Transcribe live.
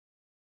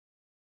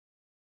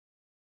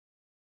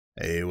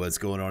Hey, what's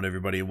going on,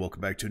 everybody, and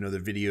welcome back to another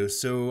video.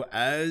 So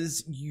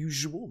as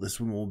usual, this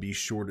one will be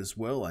short as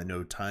well. I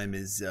know time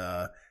is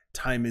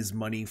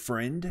money,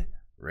 friend,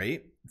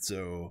 right?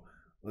 So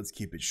let's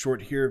keep it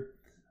short here.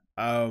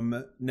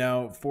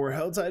 Now for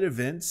Helltide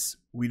events,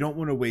 we don't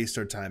want to waste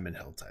our time in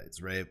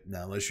Helltides, right?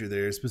 Now, unless you're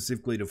there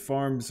specifically to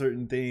farm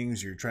certain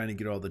things, you're trying to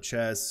get all the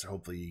chests,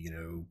 hopefully,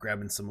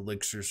 grabbing some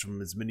elixirs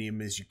from as many of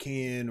them as you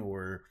can,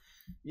 or,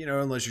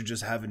 unless you're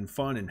just having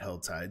fun in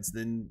Helltides,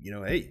 then,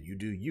 hey, you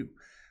do you.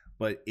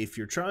 But if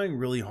you're trying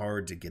really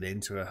hard to get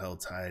into a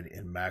Helltide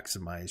and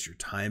maximize your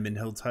time in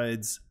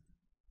Helltides,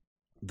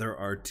 there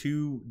are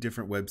two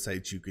different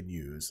websites you can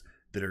use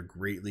that are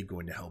greatly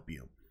going to help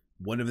you.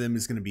 One of them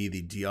is going to be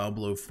the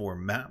Diablo 4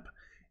 map,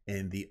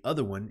 and the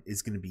other one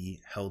is going to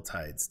be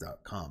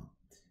Helltides.com.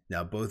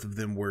 Now, both of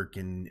them work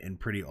in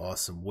pretty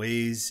awesome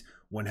ways.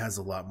 One has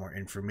a lot more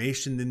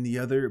information than the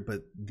other,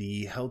 but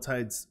the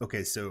Helltides,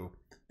 okay, so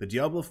the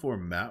Diablo 4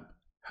 map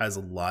has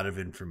a lot of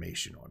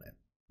information on it.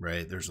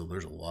 Right, there's a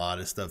lot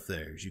of stuff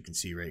there, as you can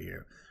see right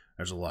here.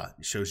 There's a lot.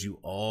 It shows you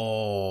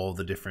all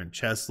the different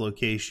chest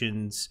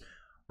locations,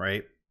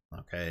 right?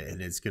 Okay,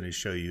 and it's going to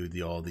show you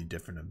all the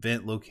different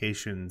event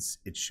locations.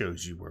 It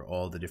shows you where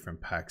all the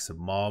different packs of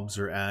mobs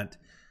are at.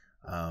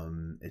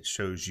 It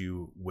shows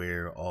you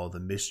where all the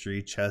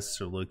mystery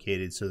chests are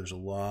located. So there's a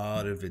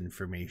lot of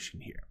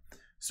information here.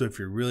 So if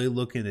you're really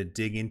looking to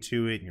dig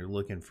into it and you're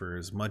looking for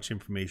as much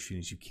information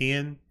as you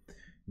can,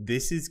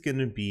 this is going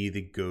to be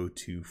the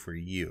go-to for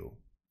you.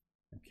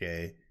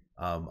 Okay,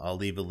 I'll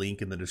leave a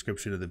link in the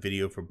description of the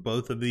video for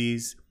both of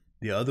these.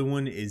 The other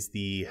one is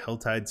the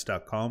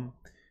Helltides.com.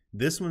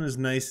 This one is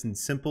nice and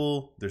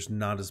simple. There's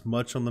not as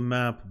much on the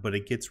map, but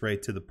it gets right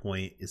to the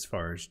point as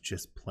far as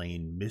just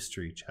plain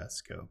mystery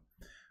chests go.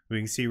 We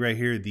can see right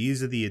here,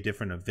 these are the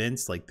different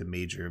events, like the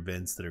major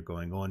events that are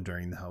going on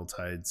during the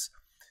Helltides.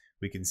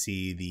 We can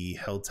see the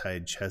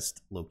Helltide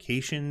chest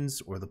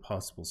locations or the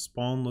possible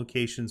spawn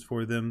locations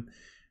for them.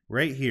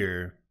 Right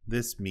here,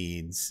 this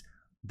means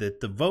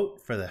that the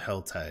vote for the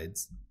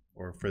Helltides,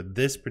 or for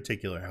this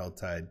particular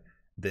Helltide,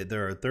 that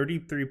there are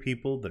 33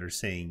 people that are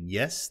saying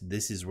yes,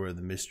 this is where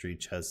the mystery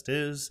chest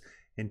is,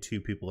 and 2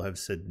 people have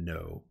said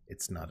no,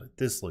 it's not at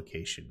this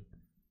location.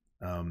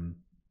 2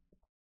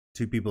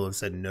 people have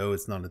said no,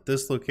 it's not at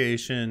this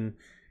location.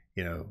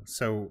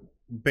 So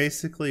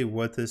basically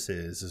what this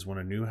is when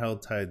a new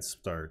Helltide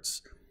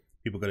starts,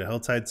 people go to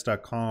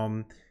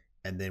Helltides.com,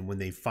 and then when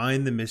they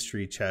find the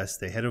mystery chest,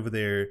 they head over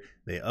there,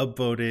 they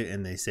upvote it,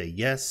 and they say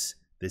yes,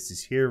 this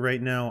is here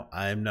right now.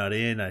 I'm not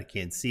in, I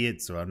can't see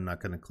it, so I'm not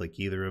going to click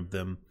either of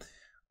them.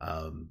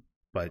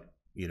 But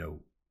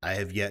I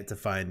have yet to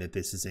find that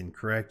this is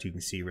incorrect. You can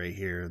see right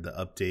here the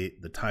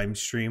update, the time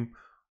stream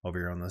over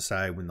here on the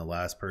side when the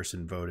last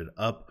person voted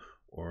up,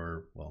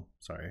 or, well,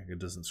 sorry, it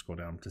doesn't scroll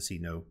down to see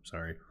no,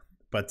 sorry.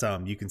 But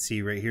you can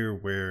see right here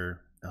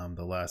where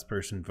the last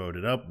person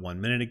voted up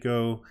 1 minute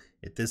ago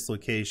at this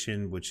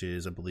location, which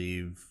is, I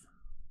believe,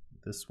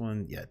 this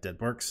one. Yeah,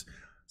 Deadworks.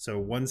 So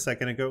 1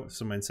 second ago,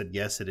 someone said,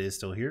 yes, it is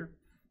still here.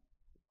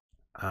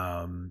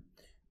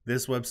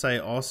 This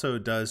website also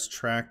does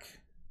track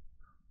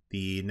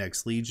the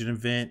next Legion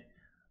event.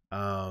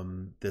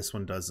 This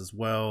one does as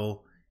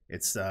well.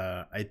 It's,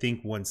 I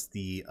think once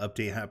the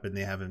update happened,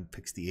 they haven't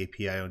fixed the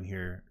API on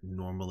here.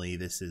 Normally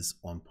this is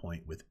on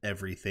point with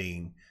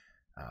everything.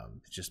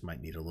 It just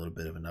might need a little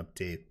bit of an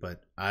update,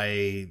 but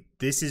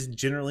this is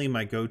generally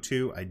my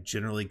go-to. I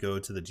generally go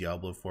to the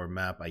Diablo 4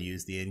 map. I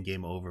use the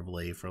in-game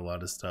overlay for a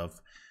lot of stuff.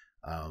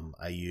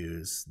 I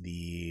use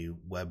the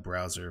web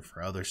browser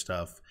for other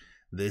stuff.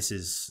 This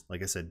is,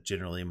 like I said,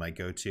 generally my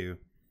go-to.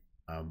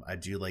 I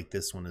do like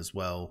this one as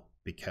well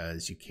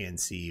because you can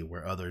see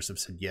where others have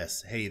said,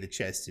 yes, hey, the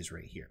chest is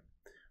right here.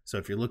 So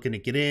if you're looking to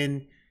get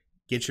in,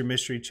 get your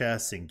mystery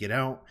chests and get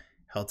out,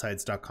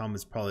 Helltides.com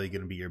is probably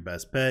going to be your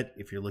best bet.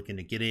 If you're looking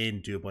to get in,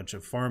 do a bunch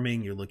of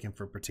farming, you're looking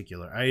for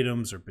particular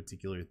items or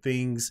particular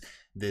things,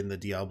 then the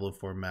Diablo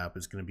 4 map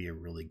is going to be a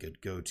really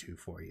good go-to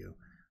for you.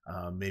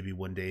 Maybe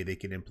one day they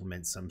can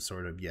implement some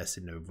sort of yes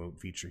and no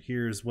vote feature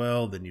here as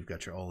well. Then you've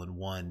got your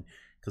all-in-one,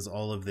 because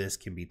all of this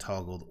can be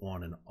toggled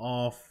on and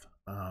off.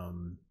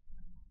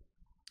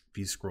 If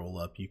you scroll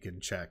up, you can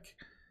check,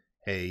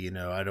 hey,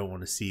 I don't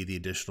want to see the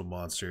additional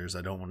monsters.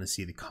 I don't want to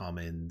see the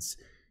commons,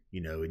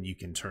 and you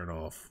can turn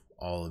off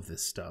all of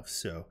this stuff.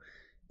 So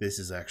this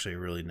is actually a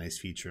really nice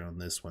feature on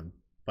this one.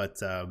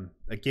 But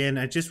again,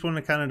 I just want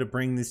to kind of to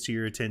bring this to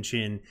your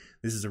attention.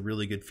 This is a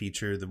really good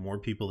feature. The more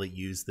people that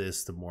use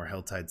this, the more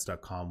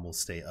Helltides.com will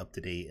stay up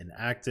to date and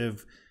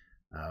active.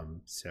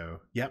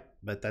 So yep,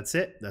 but that's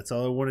it. That's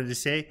all I wanted to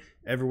say.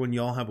 Everyone,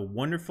 y'all have a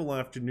wonderful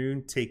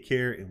afternoon. Take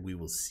care, and we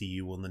will see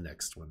you on the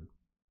next one.